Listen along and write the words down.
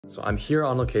So I'm here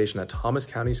on location at Thomas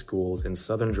County Schools in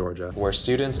southern Georgia, where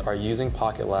students are using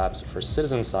Pocket Labs for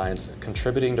citizen science,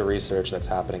 contributing to research that's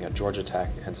happening at Georgia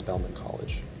Tech and Spelman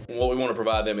College. What we want to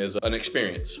provide them is an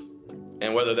experience.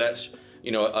 And whether that's, a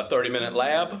 30-minute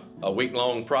lab, a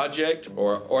week-long project,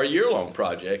 or a year-long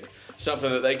project,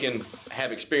 something that they can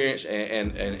have experience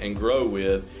and grow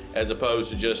with, as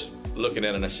opposed to just looking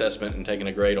at an assessment and taking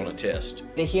a grade on a test.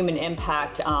 The human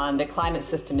impact on the climate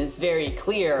system is very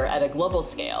clear at a global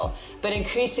scale, but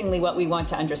increasingly what we want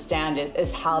to understand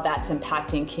is how that's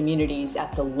impacting communities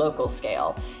at the local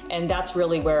scale. And that's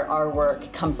really where our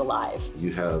work comes alive.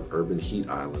 You have urban heat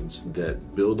islands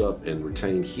that build up and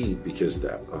retain heat because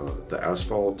the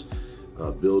asphalt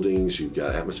buildings, you've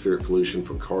got atmospheric pollution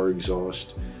from car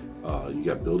exhaust, you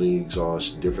got building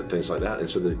exhaust, different things like that. And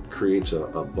so that creates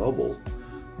a bubble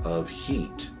of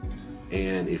heat.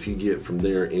 And if you get from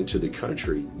there into the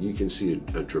country, you can see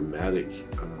a dramatic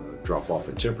drop off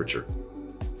in temperature.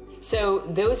 So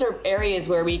those are areas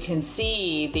where we can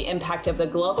see the impact of the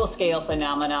global scale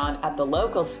phenomenon at the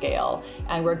local scale.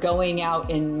 And we're going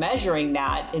out and measuring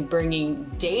that and bringing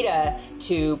data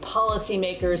to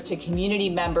policymakers, to community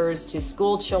members, to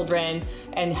school children,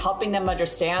 and helping them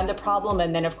understand the problem.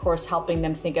 And then, of course, helping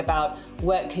them think about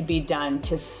what could be done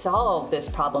to solve this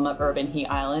problem of urban heat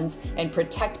islands and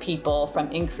protect people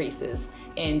from increases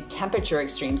in temperature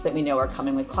extremes that we know are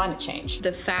coming with climate change.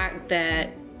 The fact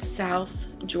that South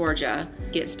Georgia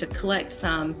gets to collect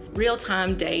some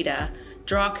real-time data,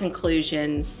 draw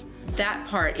conclusions, that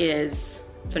part is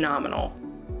phenomenal.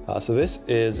 So this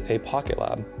is a Pocket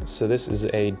Lab. So this is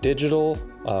a digital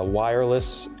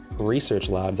wireless research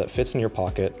lab that fits in your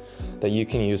pocket that you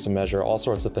can use to measure all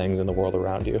sorts of things in the world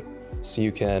around you. So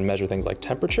you can measure things like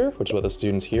temperature, which is what the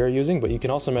students here are using, but you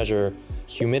can also measure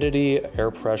humidity,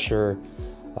 air pressure,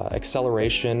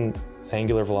 acceleration,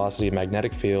 angular velocity,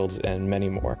 magnetic fields, and many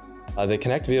more. They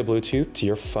connect via Bluetooth to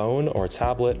your phone or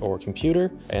tablet or computer,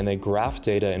 and they graph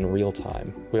data in real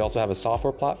time. We also have a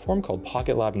software platform called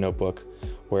PocketLab Notebook,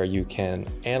 where you can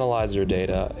analyze your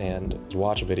data and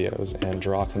watch videos and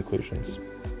draw conclusions.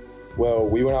 Well,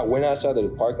 we went outside of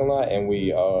the parking lot and we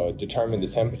determined the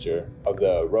temperature of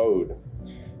the road,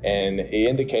 and it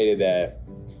indicated that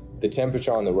the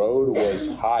temperature on the road was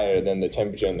higher than the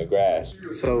temperature in the grass.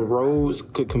 So roads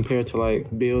could compare to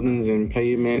like buildings and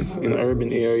pavements in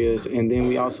urban areas, and then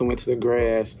we also went to the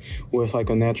grass where it's like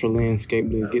a natural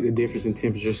landscape to get the difference in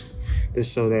temperatures to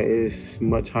show that it's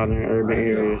much hotter in urban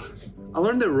areas. I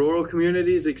learned that rural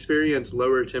communities experience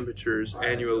lower temperatures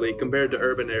annually compared to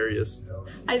urban areas.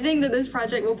 I think that this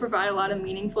project will provide a lot of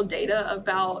meaningful data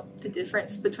about the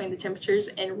difference between the temperatures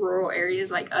in rural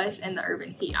areas like us and the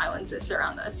urban heat islands that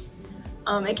surround us.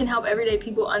 It can help everyday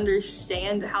people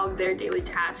understand how their daily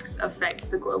tasks affect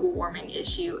the global warming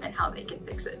issue and how they can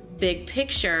fix it. Big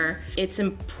picture, it's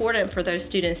important for those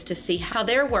students to see how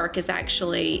their work is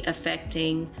actually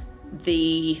affecting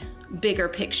the bigger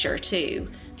picture too.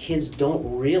 Kids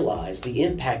don't realize the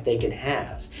impact they can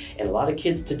have. And a lot of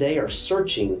kids today are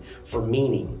searching for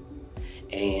meaning,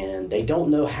 and they don't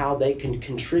know how they can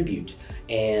contribute.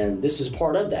 And this is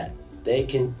part of that. They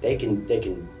can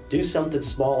do something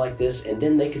small like this, and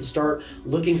then they can start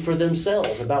looking for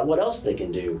themselves about what else they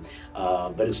can do.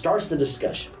 But it starts the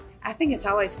discussion. I think it's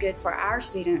always good for our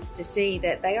students to see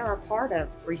that they are a part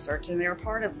of research and they're a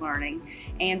part of learning,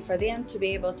 and for them to be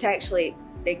able to actually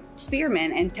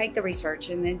experiment and take the research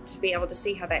and then to be able to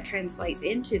see how that translates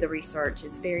into the research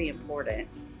is very important.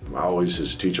 I always,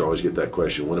 as a teacher, always get that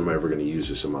question, when am I ever going to use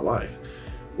this in my life?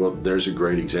 Well, there's a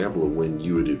great example of when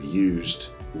you would have used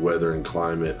weather and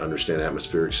climate, understand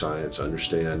atmospheric science,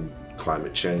 understand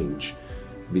climate change,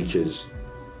 because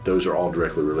those are all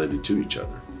directly related to each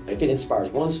other. If it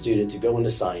inspires one student to go into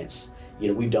science,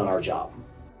 we've done our job.